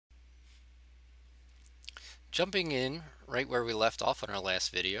Jumping in right where we left off on our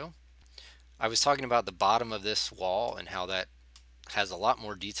last video, I was talking about the bottom of this wall and how that has a lot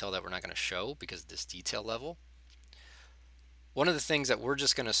more detail that we're not going to show because of this detail level. One of the things that we're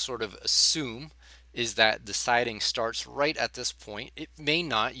just going to sort of assume is that the siding starts right at this point. It may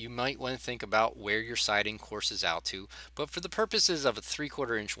not. You might want to think about where your siding courses out to, but for the purposes of a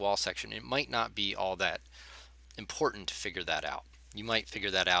 3/4 inch wall section, it might not be all that important to figure that out. You might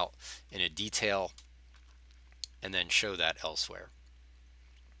figure that out in a detail and then show that elsewhere.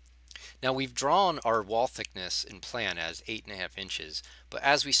 Now we've drawn our wall thickness in plan as 8.5 inches, but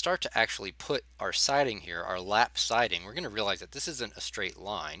as we start to actually put our siding here, our lap siding, we're going to realize that this isn't a straight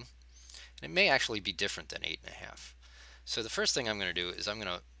line, and it may actually be different than 8.5. So the first thing I'm going to do is I'm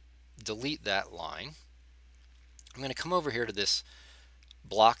going to delete that line. I'm going to come over here to this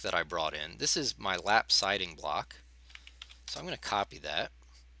block that I brought in. This is my lap siding block, so I'm going to copy that.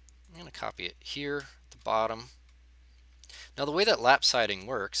 I'm going to copy it here at the bottom. Now the way that lap siding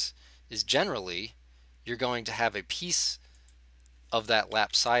works is generally you're going to have a piece of that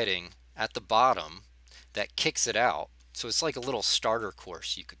lap siding at the bottom that kicks it out. So it's like a little starter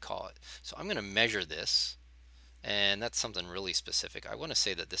course, you could call it. So I'm going to measure this, and that's something really specific. I want to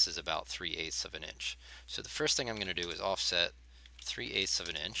say that this is about 3/8 of an inch. So the first thing I'm going to do is offset 3/8 of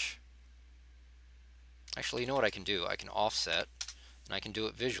an inch. Actually, you know what I can do? I can offset, and I can do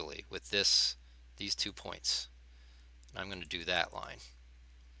it visually with these 2 points. And I'm going to do that line.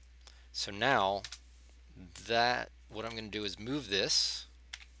 So now what I'm going to do is move this,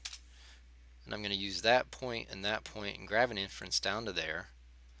 and I'm going to use that point and grab an inference down to there,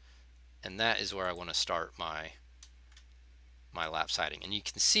 and that is where I want to start my lap siding. And you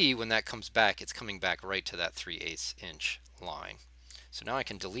can see when that comes back, it's coming back right to that 3/8 inch line. So now I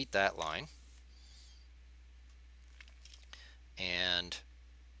can delete that line, and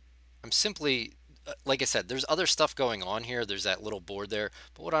I'm simply, like I said, there's other stuff going on here. There's that little board there,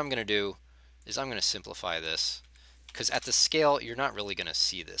 but what I'm going to do is I'm going to simplify this, because at the scale you're not really going to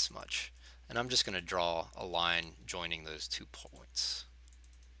see this much, and I'm just going to draw a line joining those 2 points.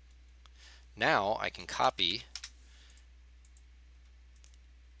 Now I can copy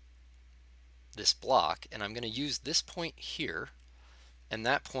this block, and I'm going to use this point here, and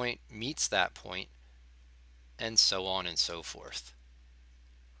that point meets that point, and so on and so forth.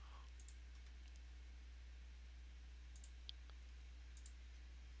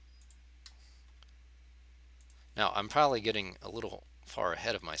 Now I'm probably getting a little far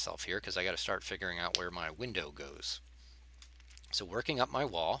ahead of myself here because I got to start figuring out where my window goes. So working up my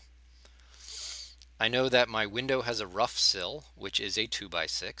wall, I know that my window has a rough sill, which is a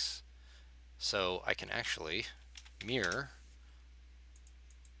 2x6. So I can actually mirror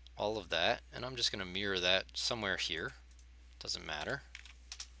all of that, and I'm just going to mirror that somewhere here. Doesn't matter.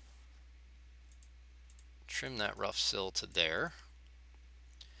 Trim that rough sill to there.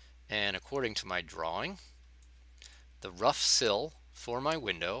 And according to my drawing, the rough sill for my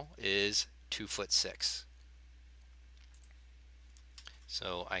window is 2'6".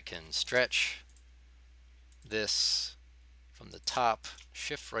 So I can stretch this from the top,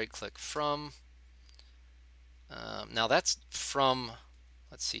 shift right click from. Now that's from,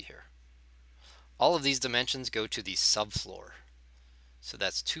 let's see here. All of these dimensions go to the subfloor. So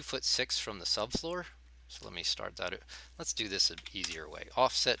that's 2'6" from the subfloor. So let me start that. Let's do this an easier way.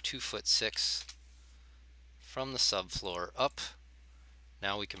 Offset 2'6" from the subfloor up.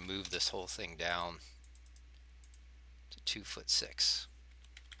 Now we can move this whole thing down to 2'6".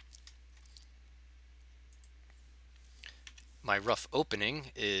 My rough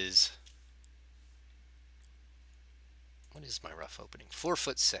opening is, what is my rough opening?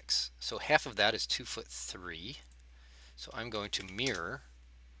 4'6". So half of that is 2'3". So I'm going to mirror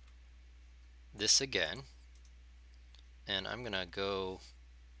this again, and I'm going to go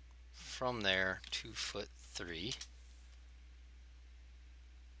from there 2'3".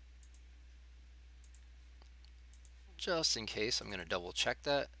 Just in case, I'm going to double check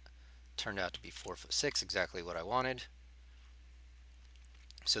that. Turned out to be 4'6", exactly what I wanted.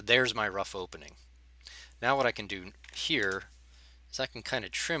 So there's my rough opening. Now what I can do here is I can kind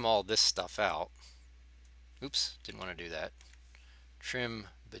of trim all this stuff out. Oops, didn't want to do that. Trim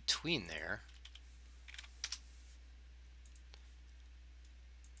between there.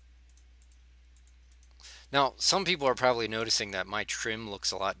 Now, some people are probably noticing that my trim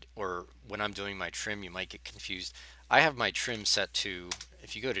looks a lot, or when I'm doing my trim, you might get confused. I have my trim set to,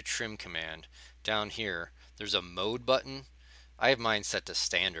 if you go to trim command, down here, there's a mode button. I have mine set to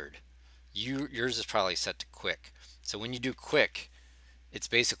standard. Yours is probably set to quick. So when you do quick, it's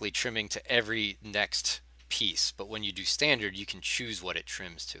basically trimming to every next piece. But when you do standard, you can choose what it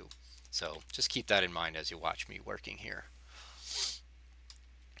trims to. So just keep that in mind as you watch me working here.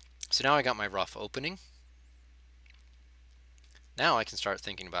 So now I got my rough opening. Now I can start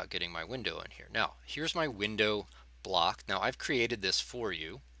thinking about getting my window in here. Now here's my window block. Now I've created this for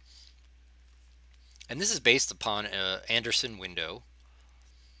you, and this is based upon an Andersen window.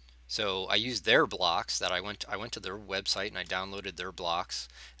 So I used their blocks that I went to their website and I downloaded their blocks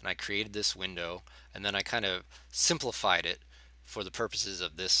and I created this window, and then I kind of simplified it for the purposes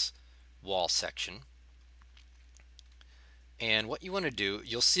of this wall section. And what you want to do,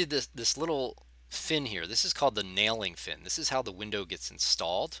 you'll see this little fin here. This is called the nailing fin. This is how the window gets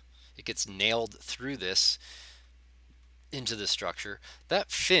installed. It gets nailed through this into the structure.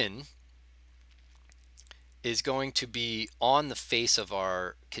 That fin is going to be on the face of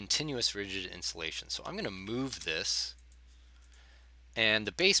our continuous rigid insulation. So I'm going to move this, and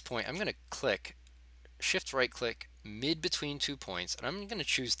the base point, I'm going to click, shift right click, mid between 2 points, and I'm going to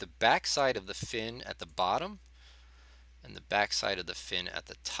choose the back side of the fin at the bottom and the back side of the fin at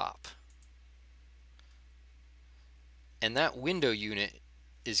the top. And that window unit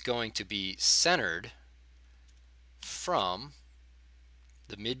is going to be centered from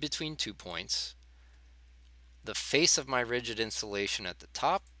the mid between 2 points, the face of my rigid insulation at the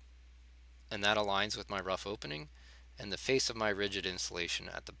top, and that aligns with my rough opening, and the face of my rigid insulation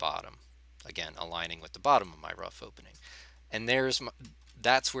at the bottom, again aligning with the bottom of my rough opening. And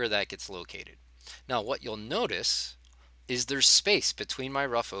that's where that gets located. Now what you'll notice is there's space between my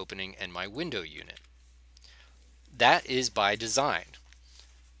rough opening and my window unit. That is by design.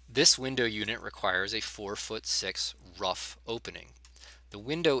 This window unit requires a 4'6" rough opening. The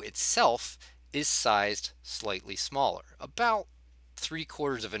window itself is sized slightly smaller, about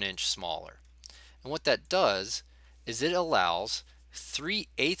 3/4 of an inch smaller. And what that does is it allows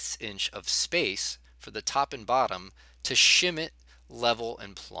 3/8 inch of space for the top and bottom to shim it level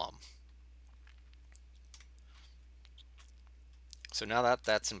and plumb. So now that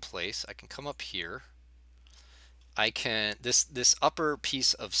that's in place, I can come up here. I can, this upper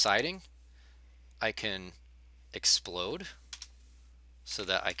piece of siding, I can explode so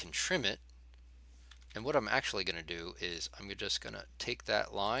that I can trim it. And what I'm actually going to do is I'm just going to take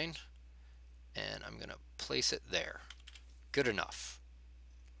that line and I'm going to place it there. Good enough,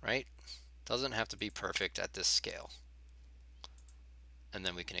 right? Doesn't have to be perfect at this scale. And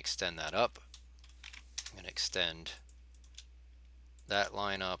then we can extend that up. I'm going to extend that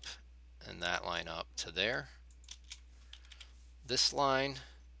line up and that line up to there. This line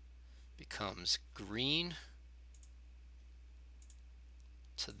becomes green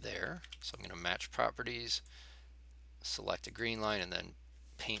to there. So I'm going to match properties, select a green line, and then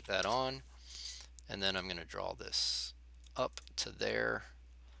paint that on. And then I'm going to draw this up to there.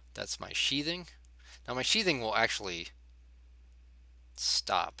 That's my sheathing. Now my sheathing will actually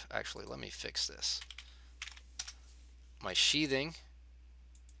stop. Actually, let me fix this. My sheathing,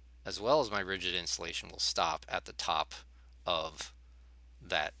 as well as my rigid insulation, will stop at the top of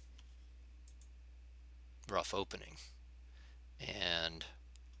that rough opening. And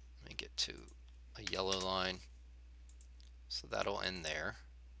let me get to a yellow line. So that'll end there.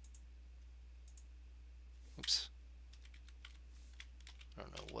 Oops. I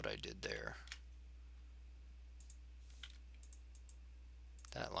don't know what I did there.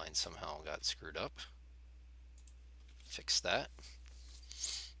 That line somehow got screwed up. Fix that.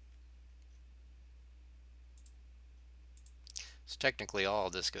 So technically all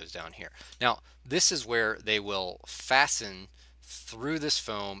of this goes down here. Now this is where they will fasten through this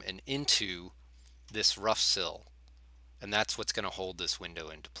foam and into this rough sill, and that's what's going to hold this window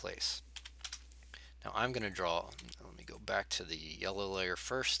into place. Now I'm going to draw, let me go back to the yellow layer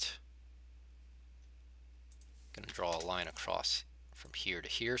first. I'm going to draw a line across from here to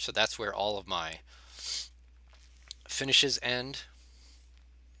here, so that's where all of my finishes end.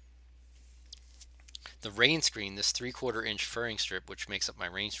 The rain screen, this 3/4 inch furring strip, which makes up my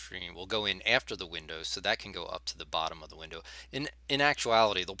rain screen, will go in after the window, so that can go up to the bottom of the window. In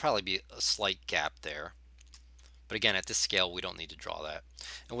actuality, there'll probably be a slight gap there, but again, at this scale, we don't need to draw that.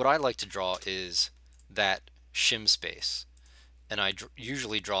 And what I like to draw is that shim space, and I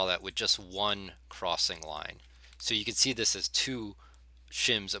usually draw that with just one crossing line. So you can see this as two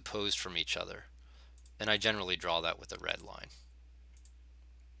shims opposed from each other, and I generally draw that with a red line,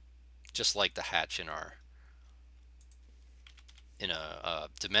 just like the hatch in a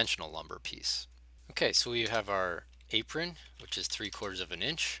dimensional lumber piece. Okay, so we have our apron, which is 3/4 of an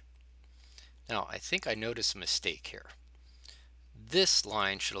inch. Now I think I noticed a mistake here. This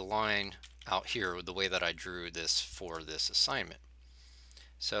line should align out here with the way that I drew this for this assignment.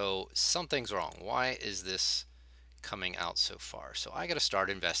 So something's wrong. Why is this coming out so far. So I got to start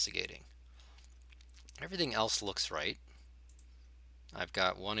investigating. Everything else looks right. I've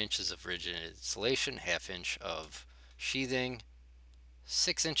got 1 inches of rigid insulation, 1/2 inch of sheathing,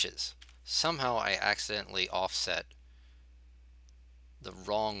 6 inches. Somehow I accidentally offset the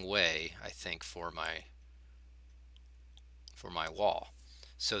wrong way, I think, for my wall.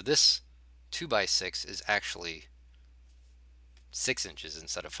 So this 2x6 is actually 6 inches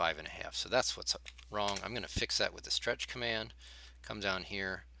instead of 5.5. So that's what's wrong. I'm going to fix that with the stretch command. Come down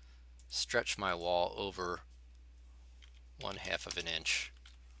here, stretch my wall over 1/2 of an inch.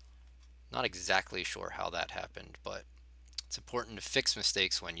 Not exactly sure how that happened, but it's important to fix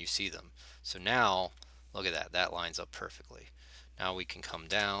mistakes when you see them. So now, look at that. That lines up perfectly. Now we can come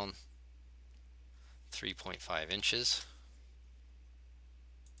down 3.5 inches,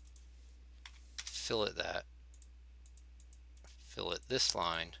 fillet that, fillet this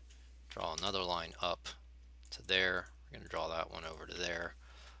line, draw another line up to there. We're going to draw that one over to there,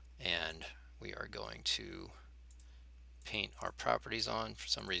 and we are going to paint our properties on. For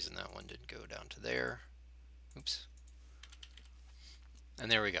some reason that one didn't go down to there. Oops. And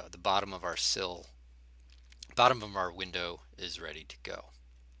there we go. The bottom of our sill, bottom of our window is ready to go.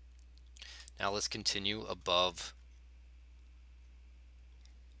 Now let's continue above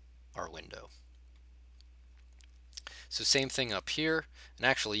our window. So same thing up here, and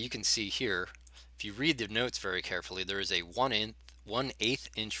actually you can see here, if you read the notes very carefully, there is a 1/8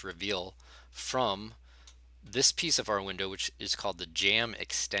 inch reveal from this piece of our window, which is called the jamb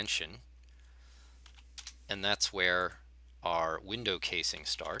extension, and that's where our window casing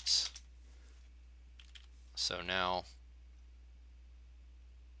starts. So now,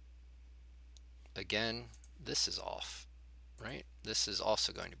 again, this is off, right? This is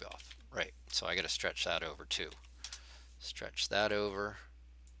also going to be off, right? So I got to stretch that over too. Stretch that over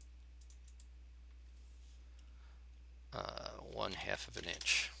 1/2 of an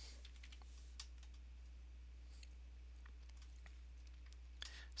inch.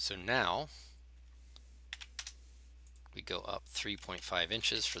 So now we go up 3.5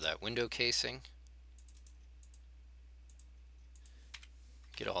 inches for that window casing.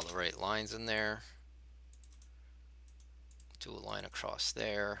 Get all the right lines in there. Do a line across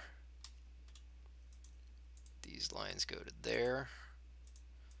there. These lines go to there.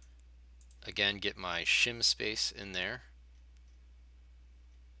 Again, get my shim space in there.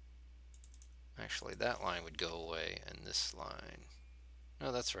 Actually, that line would go away, and this line,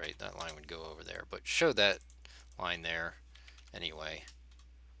 no, that's right, that line would go over there, but show that line there anyway.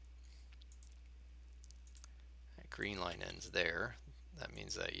 That green line ends there. That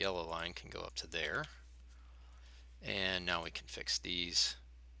means that yellow line can go up to there. And now we can fix these.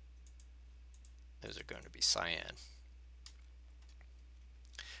 Those are going to be cyan.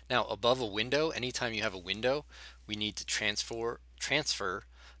 Now above a window, anytime you have a window, we need to transfer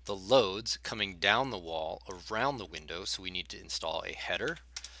the loads coming down the wall around the window. So we need to install a header.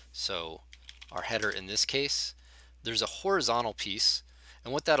 So our header in this case, there's a horizontal piece,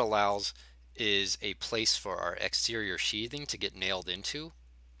 and what that allows is a place for our exterior sheathing to get nailed into.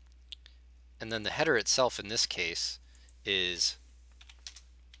 And then the header itself in this case is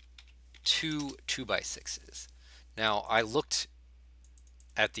 2 2x6s. Now I looked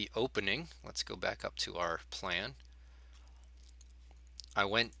at the opening. Let's go back up to our plan. I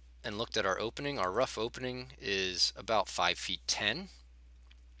went and looked at our opening. Our rough opening is about 5 feet 10.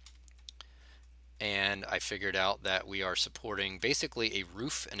 And I figured out that we are supporting basically a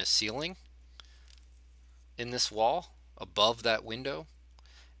roof and a ceiling in this wall above that window.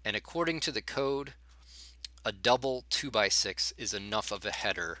 And according to the code, a double 2x6 is enough of a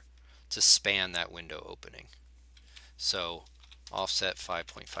header to span that window opening. So offset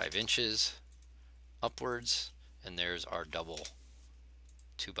 5.5 inches upwards, and there's our double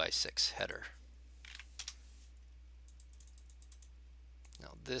 2x6 header.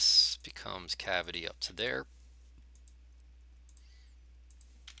 Now this becomes cavity up to there.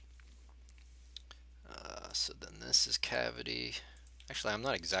 So then this is cavity. Actually, I'm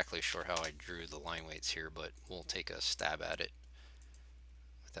not exactly sure how I drew the line weights here, but we'll take a stab at it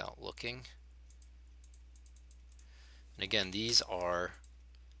without looking. And again, these are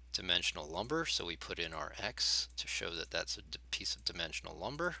dimensional lumber, so we put in our X to show that that's a piece of dimensional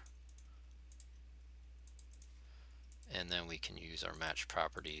lumber. And then we can use our match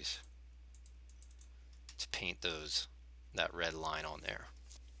properties to paint that red line on there.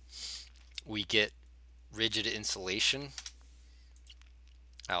 We get rigid insulation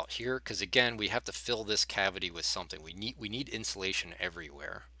out here because again we have to fill this cavity with something. We need insulation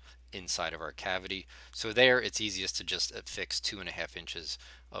everywhere inside of our cavity. So there it's easiest to just affix 2.5 inches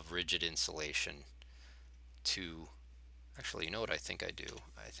of rigid insulation to, actually, you know what I think I do?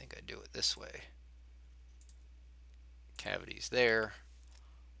 I think I do it this way. Cavities there.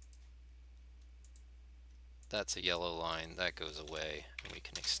 That's a yellow line, that goes away, and we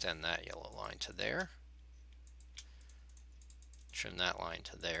can extend that yellow line to there. Trim that line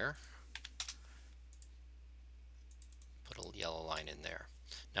to there. Put a yellow line in there.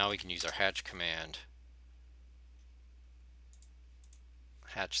 Now we can use our hatch command.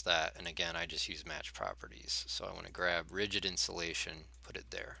 Hatch that, and again I just use match properties. So I want to grab rigid insulation, put it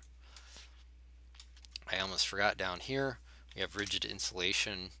there. I almost forgot down here, we have rigid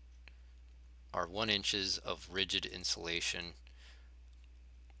insulation, our 1 inches of rigid insulation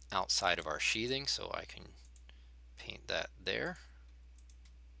outside of our sheathing, so I can paint that there.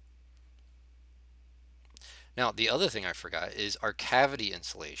 Now the other thing I forgot is our cavity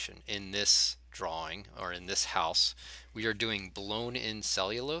insulation. In this drawing, or in this house, we are doing blown in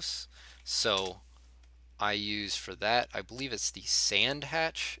cellulose, so I use for that, I believe it's the sand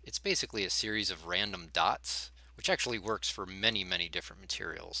hatch. It's basically a series of random dots, which actually works for many different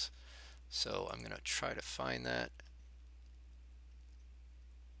materials. So I'm going to try to find that.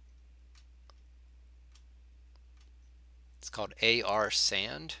 It's called AR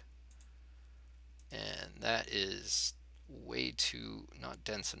Sand, and that is way too not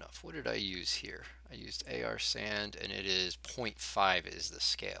dense enough. What did I use here? I used AR Sand, and it is 0.5 is the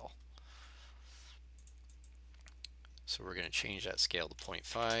scale. So we're going to change that scale to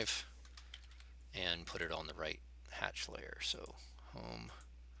 0.5 and put it on the right hatch layer. So home,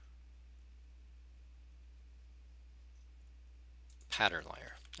 pattern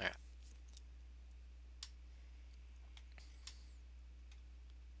layer. All right.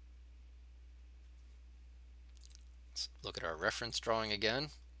 Let's look at our reference drawing again.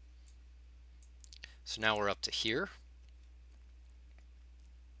 So now we're up to here.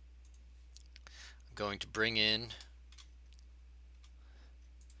 I'm going to bring in,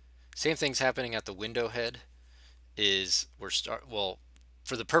 same thing's happening at the window head, is well,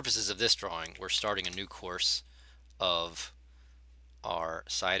 for the purposes of this drawing, we're starting a new course of our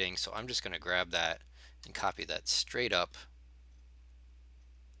siding. So I'm just going to grab that and copy that straight up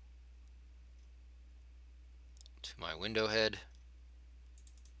to my window head.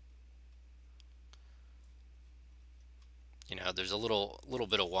 You know, there's a little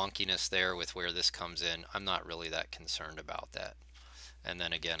bit of wonkiness there with where this comes in. I'm not really that concerned about that. And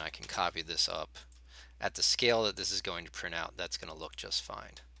then again, I can copy this up at the scale that this is going to print out. That's going to look just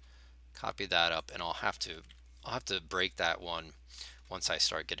fine. Copy that up, and I'll have to break that one once I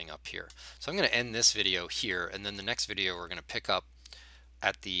start getting up here. So I'm going to end this video here, and then the next video we're going to pick up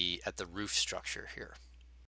at the roof structure here.